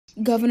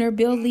Governor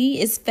Bill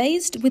Lee is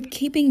faced with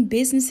keeping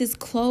businesses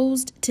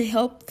closed to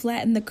help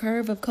flatten the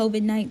curve of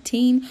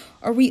COVID-19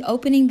 or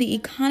reopening the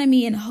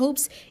economy in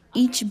hopes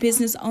each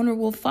business owner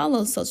will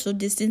follow social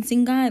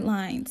distancing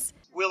guidelines.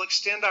 We'll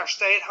extend our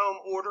stay-at-home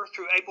order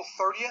through April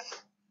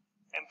 30th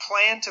and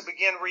plan to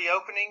begin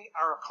reopening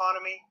our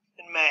economy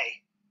in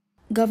May.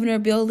 Governor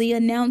Bill Lee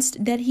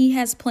announced that he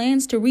has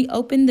plans to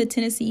reopen the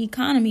Tennessee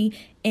economy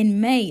in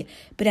May,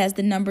 but as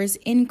the numbers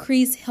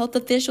increase, health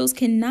officials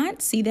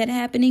cannot see that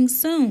happening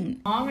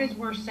soon. As long as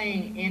we're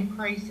seeing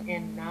increase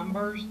in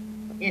numbers,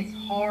 it's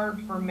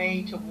hard for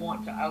me to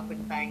want to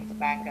open things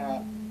back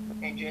up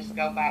and just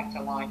go back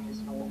to life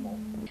as normal.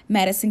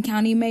 Madison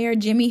County Mayor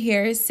Jimmy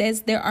Harris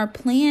says there are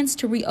plans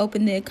to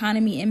reopen the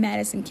economy in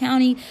Madison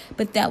County,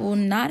 but that will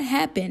not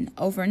happen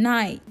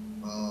overnight.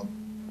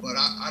 But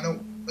I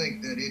don't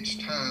think that it's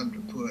time to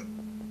put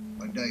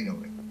a date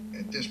on it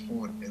at this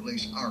point, at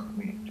least our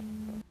community.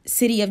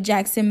 City of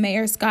Jackson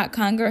Mayor Scott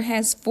Conger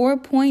has 4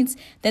 points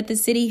that the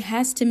city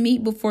has to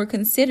meet before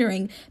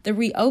considering the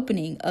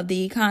reopening of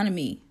the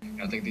economy.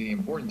 I think the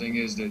important thing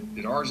is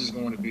that ours is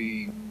going to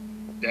be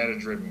data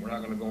driven. We're not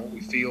going to go on what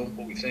we feel,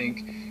 what we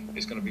think.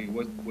 It's going to be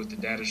what the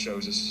data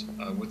shows us,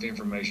 what the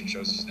information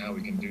shows us, how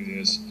we can do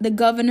this. The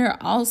governor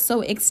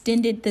also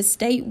extended the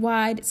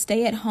statewide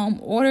stay-at-home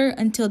order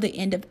until the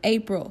end of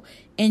April.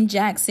 In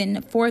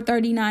Jackson,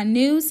 439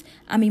 News,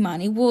 I'm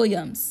Imani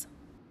Williams.